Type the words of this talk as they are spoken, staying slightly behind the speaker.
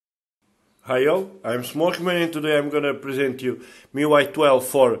Hi all, I'm Smokeman and today I'm gonna present you Miui 12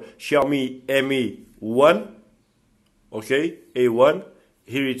 for Xiaomi Mi A1. Okay, A1.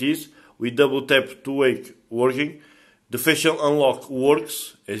 Here it is. We double tap to wake working. The facial unlock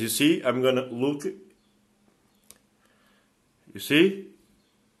works, as you see. I'm gonna look. You see?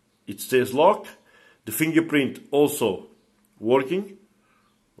 It stays locked. The fingerprint also working.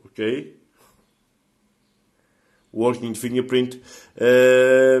 Okay. Working fingerprint.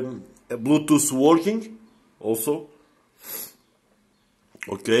 Bluetooth working also.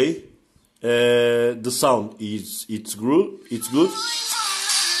 Okay. The sound is good. It's good.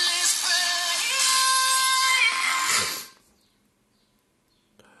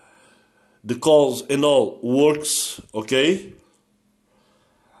 The calls and all works. Okay.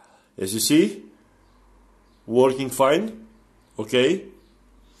 As you see, working fine. Okay.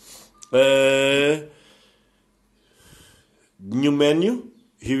 New menu.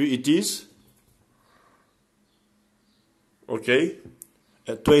 Here it is. Okay.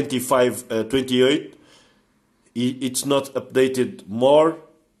 28. It's not updated more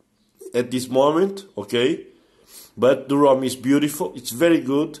at this moment. Okay. But the ROM is beautiful. It's very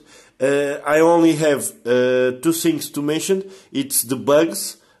good. I only have two things to mention. It's the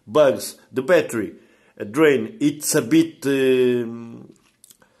bugs. The battery drain. It's a bit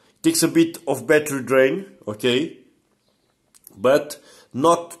takes a bit of battery drain. Okay. But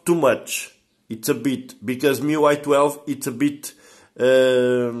not too much. It's a bit, because Miui 12, it's a bit,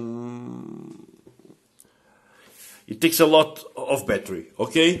 it takes a lot of battery,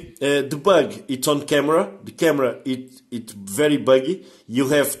 okay? The bug, it's on camera. The camera, it's very buggy. You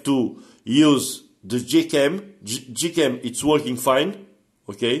have to use the Gcam. Gcam, it's working fine,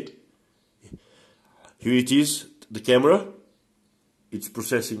 okay? Here it is, the camera. It's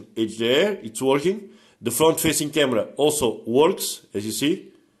processing HDR, it's working. The front-facing camera also works, as you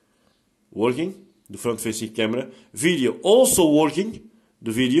see. Working, the front-facing camera. Video also working,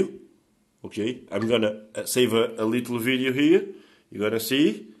 the video. Okay, I'm gonna save a little video here. You're gonna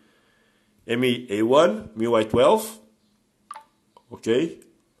see. Mi A1, Miui 12. Okay.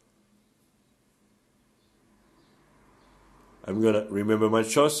 I'm gonna remember my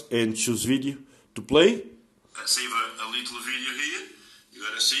choice and choose video to play. Save a little video here. You're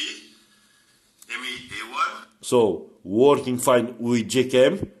gonna see. Mi A1. So, working fine with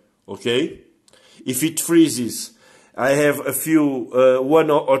Gcam, okay? If it freezes, I have a few, one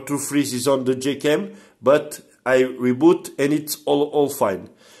or two freezes on the Gcam, but I reboot and it's all fine.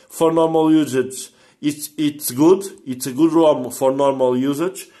 For normal usage, it's good. It's a good ROM for normal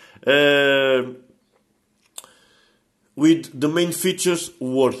usage. With the main features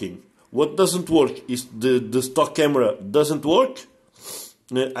working. What doesn't work is the stock camera doesn't work.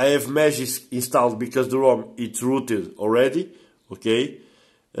 I have Magic installed because the ROM it's rooted already, okay,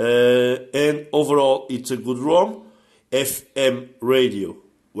 and overall it's a good ROM. FM radio,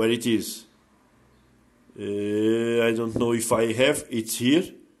 where it is, I don't know if I have, it's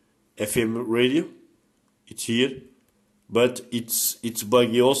here, FM radio, it's here, but it's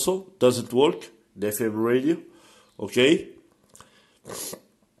buggy also, doesn't work, the FM radio, okay.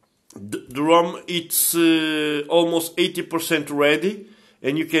 The ROM it's almost 80% ready.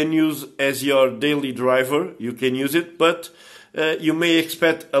 And you can use as your daily driver, you can use it, but you may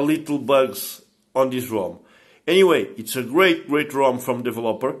expect a little bugs on this ROM. Anyway, it's a great ROM from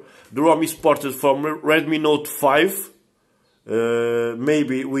developer. The ROM is ported from Redmi Note 5,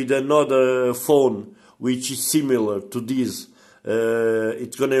 maybe with another phone which is similar to this,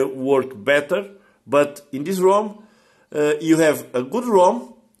 it's gonna work better. But in this ROM, you have a good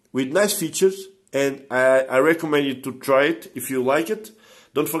ROM with nice features, and I recommend you to try it if you like it.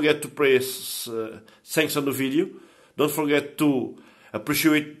 Don't forget to press thanks on the video. Don't forget to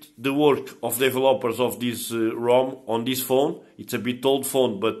appreciate the work of developers of this ROM on this phone. It's a bit old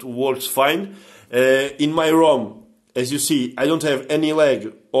phone, but works fine. In my ROM, as you see, I don't have any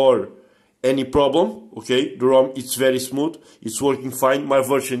lag or any problem. Okay, the ROM it's very smooth. It's working fine. My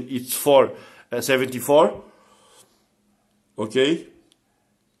version it's for 74. Okay,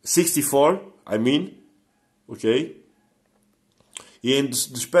 64. I mean, okay. And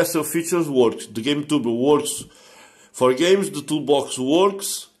the special features works. The game tuber works for games. The toolbox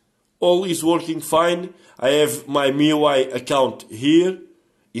works. All is working fine. I have my Miui account here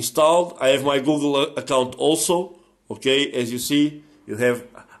installed. I have my Google account also. Okay, as you see,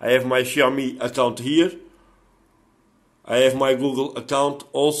 I have my Xiaomi account here. I have my Google account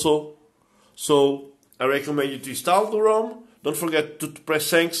also. So I recommend you to install the ROM. Don't forget to press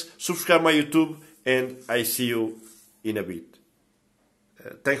thanks, subscribe my YouTube, and I see you in a bit.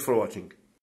 Thanks for watching.